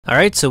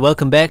Alright, so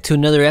welcome back to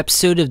another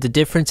episode of the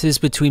differences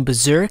between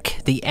Berserk,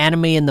 the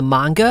anime, and the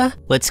manga.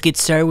 Let's get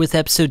started with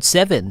episode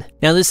 7.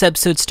 Now this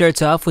episode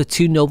starts off with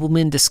two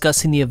noblemen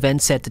discussing the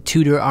events at the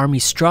Tudor army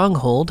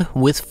stronghold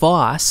with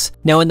Foss.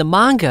 Now in the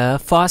manga,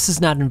 Foss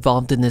is not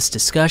involved in this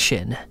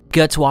discussion.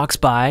 Guts walks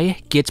by,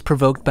 gets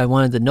provoked by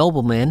one of the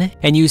noblemen,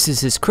 and uses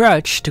his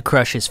crutch to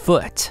crush his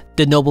foot.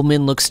 The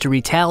nobleman looks to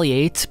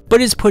retaliate,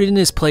 but is put in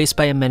his place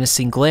by a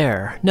menacing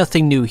glare.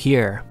 Nothing new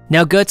here.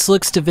 Now Guts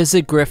looks to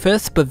visit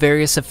Griffith, but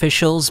various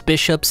officials,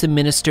 bishops, and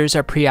ministers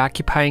are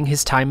preoccupying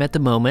his time at the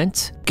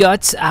moment.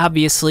 Guts,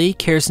 obviously,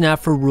 cares not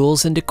for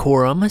rules and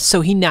decorum,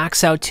 so he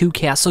knocks out two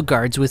castle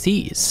guards with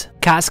ease.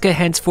 Casca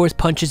henceforth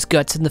punches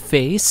Guts in the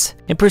face,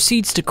 and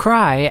proceeds to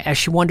cry as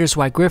she wonders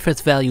why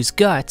Griffith values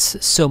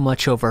Guts so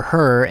much over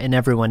her and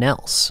everyone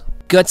else.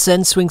 Guts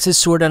then swings his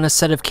sword on a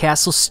set of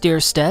castle stair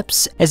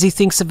steps as he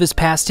thinks of his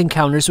past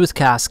encounters with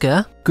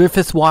Casca.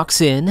 Griffith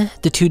walks in,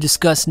 the two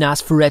discuss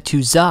Nosferatu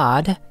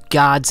Zod,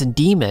 gods and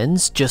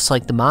demons, just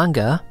like the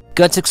manga.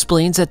 Guts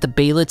explains that the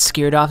Baelid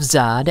scared off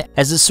Zod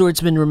as the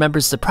swordsman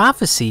remembers the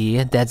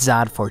prophecy that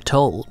Zod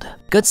foretold.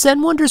 Guts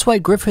then wonders why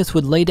Griffith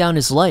would lay down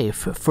his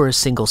life for a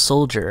single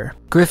soldier.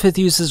 Griffith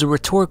uses a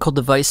rhetorical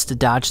device to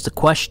dodge the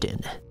question.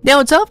 Now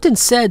it's often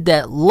said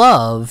that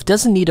love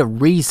doesn't need a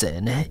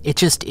reason, it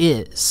just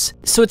is.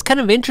 So it's kind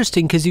of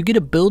interesting because you get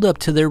a build up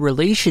to their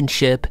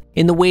relationship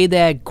in the way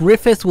that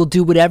Griffith will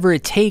do whatever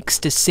it takes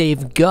to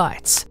save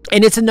Guts.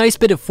 And it's a nice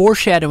bit of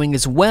foreshadowing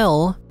as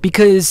well,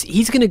 because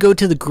he's going to go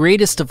to the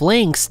greatest of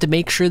lengths to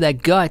make sure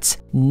that Guts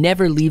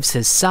never leaves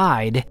his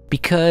side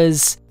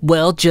because,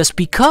 well, just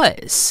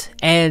because.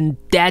 And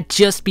that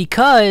just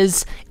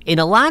because, in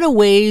a lot of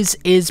ways,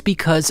 is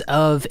because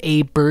of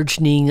a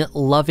burgeoning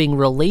loving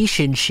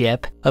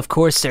relationship. Of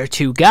course, they're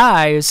two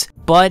guys,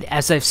 but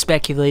as I've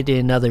speculated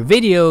in other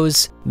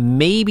videos,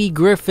 maybe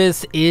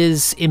Griffith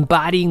is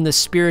embodying the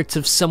spirits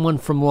of someone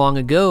from long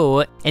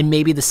ago, and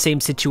maybe the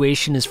same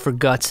situation is for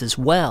Guts as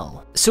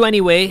well. So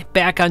anyway,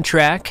 back on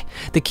track,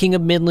 the King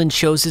of Midland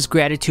shows his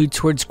gratitude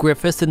towards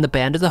Griffith and the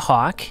Band of the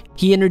Hawk.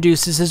 He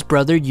introduces his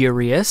brother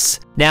Urius.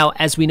 Now,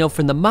 as we know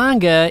from the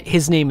manga,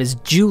 his name is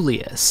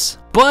Julius,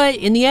 but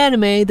in the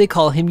anime, they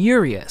call him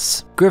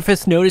Urius.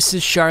 Griffith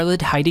notices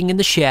Charlotte hiding in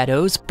the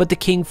shadows, but the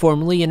king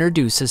formally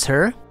introduces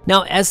her.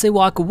 Now, as they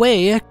walk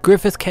away,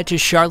 Griffith catches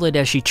Charlotte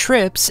as she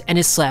trips and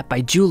is slapped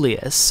by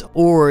Julius,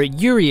 or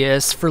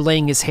Urius, for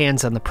laying his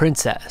hands on the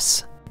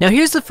princess. Now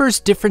here's the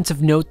first difference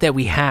of note that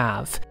we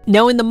have.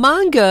 Now in the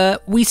manga,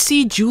 we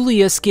see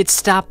Julius get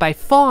stopped by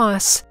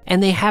Foss,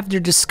 and they have their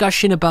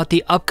discussion about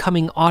the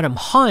upcoming autumn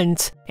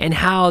hunt, and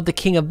how the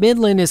King of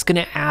Midland is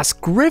going to ask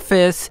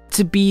Griffith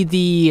to be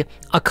the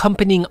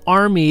accompanying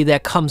army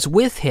that comes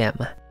with him.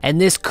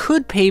 And this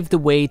could pave the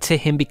way to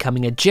him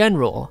becoming a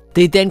general.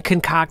 They then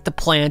concoct the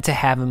plan to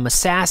have him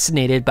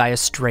assassinated by a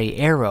stray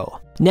arrow.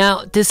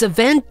 Now, this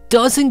event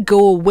doesn't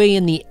go away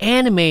in the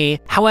anime,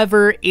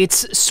 however,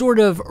 it's sort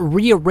of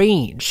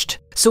rearranged.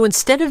 So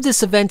instead of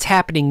this event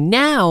happening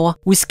now,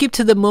 we skip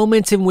to the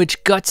moment in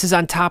which Guts is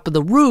on top of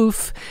the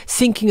roof,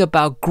 thinking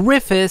about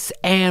Griffith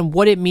and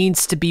what it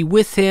means to be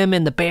with him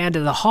and the Band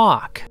of the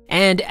Hawk.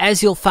 And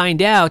as you'll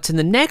find out in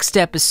the next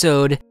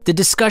episode, the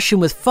discussion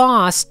with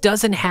Foss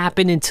doesn't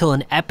happen until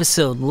an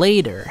episode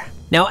later.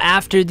 Now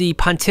after the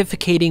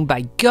pontificating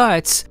by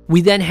Guts, we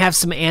then have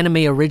some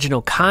anime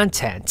original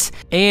content.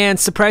 And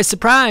surprise,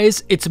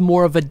 surprise, it's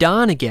more of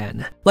Adon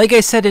again. Like I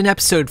said in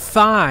episode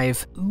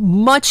 5,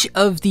 much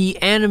of the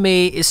anime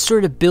is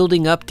sort of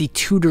building up the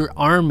Tudor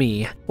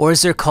army, or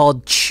as they're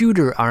called,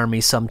 Tudor army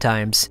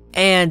sometimes.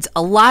 And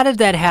a lot of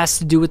that has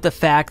to do with the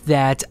fact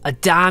that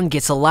Adon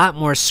gets a lot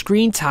more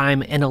screen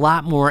time and a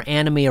lot more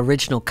anime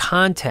original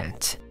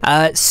content.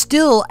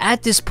 Still,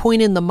 at this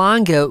point in the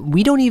manga,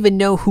 we don't even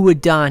know who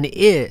Adon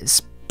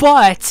is.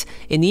 But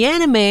in the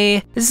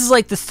anime, this is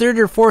like the third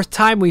or fourth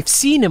time we've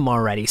seen him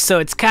already, so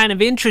it's kind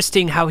of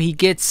interesting how he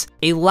gets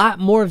a lot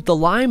more of the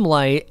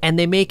limelight and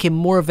they make him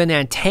more of an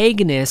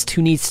antagonist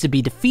who needs to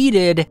be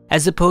defeated,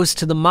 as opposed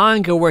to the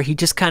manga where he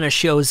just kind of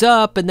shows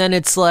up and then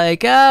it's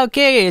like, oh,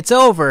 okay, it's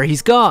over,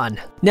 he's gone.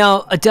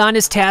 Now, Adon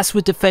is tasked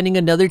with defending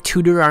another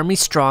Tudor army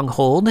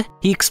stronghold.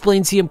 He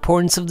explains the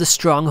importance of the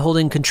stronghold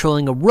in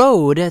controlling a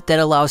road that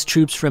allows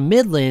troops from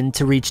Midland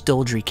to reach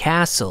Doldry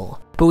Castle.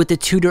 But with the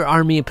Tudor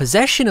army in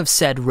possession of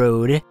said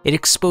road, it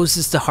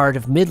exposes the heart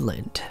of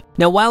Midland.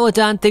 Now while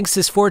Adon thinks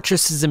this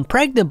fortress is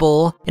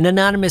impregnable, an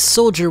anonymous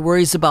soldier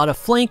worries about a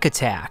flank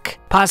attack,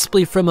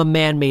 possibly from a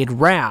man-made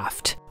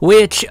raft,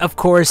 which of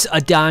course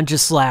Adon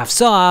just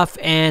laughs off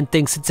and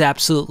thinks it's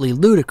absolutely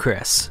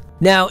ludicrous.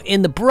 Now,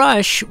 in the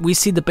brush, we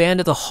see the Band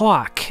of the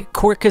Hawk.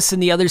 Corcus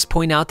and the others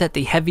point out that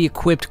the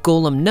heavy-equipped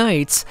Golem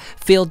Knights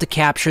failed to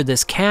capture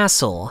this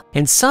castle,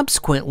 and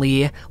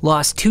subsequently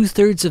lost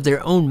 2/3 of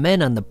their own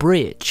men on the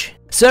bridge.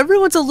 So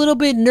everyone's a little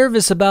bit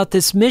nervous about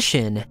this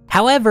mission.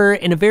 However,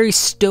 in a very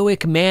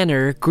stoic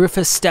manner,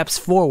 Griffith steps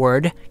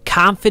forward,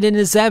 confident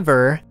as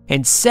ever,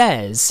 and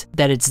says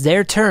that it's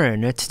their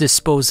turn to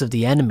dispose of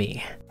the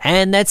enemy.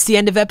 And that's the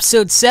end of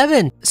episode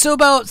 7. So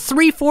about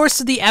 3/4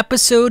 of the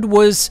episode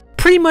was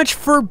pretty much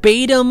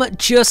verbatim,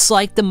 just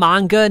like the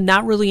manga,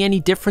 not really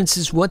any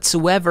differences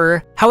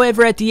whatsoever.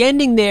 However, at the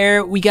ending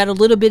there, we got a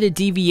little bit of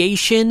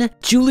deviation.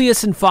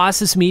 Julius and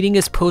Foss's meeting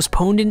is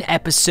postponed an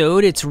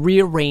episode, it's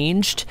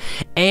rearranged,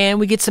 and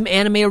we get some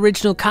anime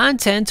original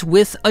content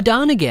with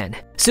Adon again.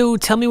 So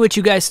tell me what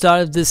you guys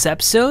thought of this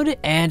episode,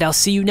 and I'll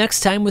see you next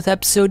time with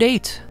episode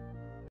 8.